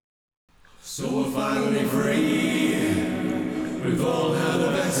So we're finally free. We've all had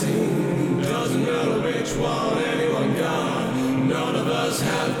a vaccine. Doesn't matter which one anyone got. None of us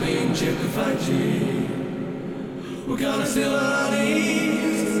have been chipped with 5G. We're gonna still our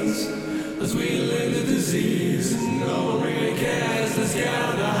knees as we live the disease. No one really cares. Let's get out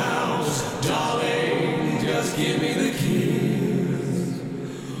of the house, darling. Just give me the keys.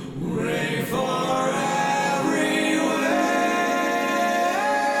 Rave for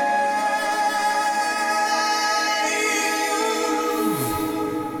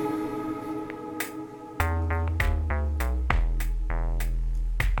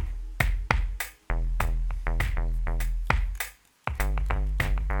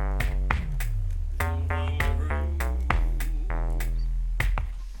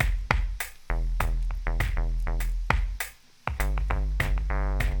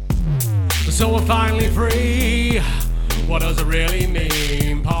So we're finally free. What does it really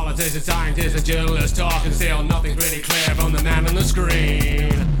mean? Politicians, scientists, and journalists talking still. Nothing's really clear from the man on the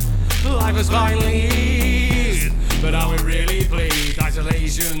screen. Life is finally eased, but are we really pleased?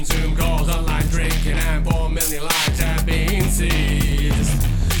 Isolation, Zoom calls, online drinking, and 4 million lives have been seized.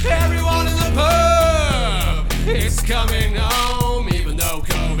 Everyone in the pub is coming home, even though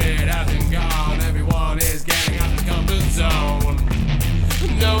COVID hasn't gone. Everyone is getting out of the comfort zone.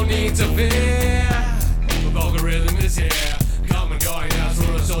 No need to fear, the Vulgarithm is here. Come and join us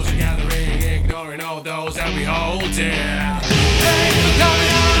for a social gathering, ignoring all those that we hold dear. Hey, we're coming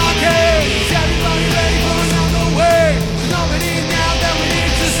out of our cage. Everybody ready for another wave? There's nobody now that we need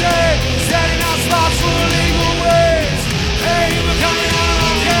to save. Setting our spots for illegal ways. Hey, we're coming out of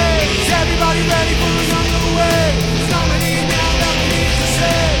our cage. Everybody ready for another wave? There's nobody now that we need to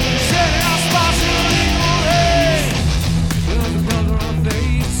save. Setting our spots for illegal ways. There's a brother on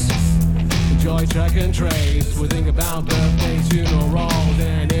face. Enjoy track and trace. We think about birthdays, funerals,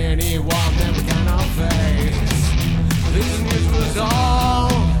 and anyone that we cannot face. This is news for us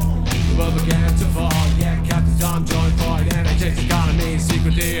all, but began to fall. Yeah, Captain Tom joined Floyd, NHS economy,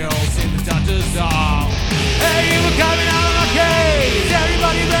 secret deals seem to touch us all. Hey, we're coming out of our cage.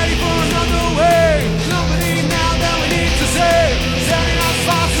 Everybody ready for another wave? Nobody now that we need to save. Setting our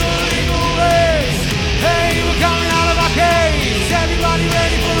spots for legal ways. Hey, we're coming out of our cage. Everybody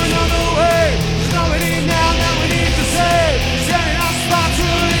ready for another wave? There's nobody now that we need to save. Setting our spots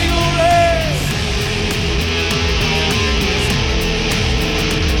for legal ways.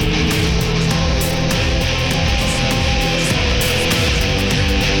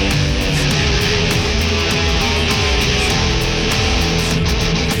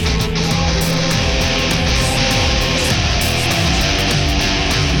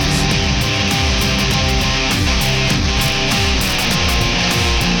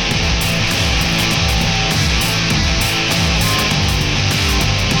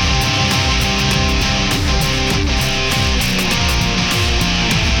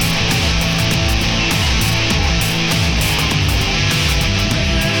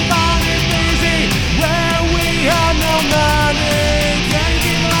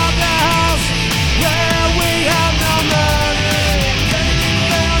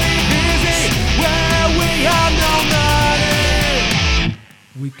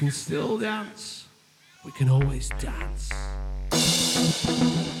 We can still dance. We can always dance.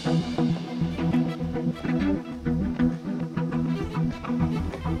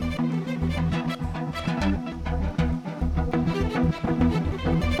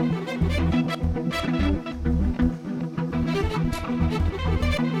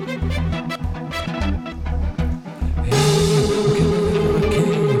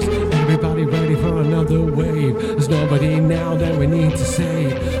 Everybody ready for another wave? There's nobody now that we need to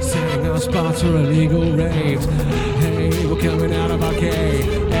save. Setting our spots for illegal raves. Hey, we're coming out of our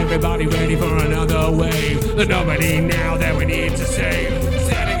cave. Everybody ready for another wave? There's nobody now that we need to save.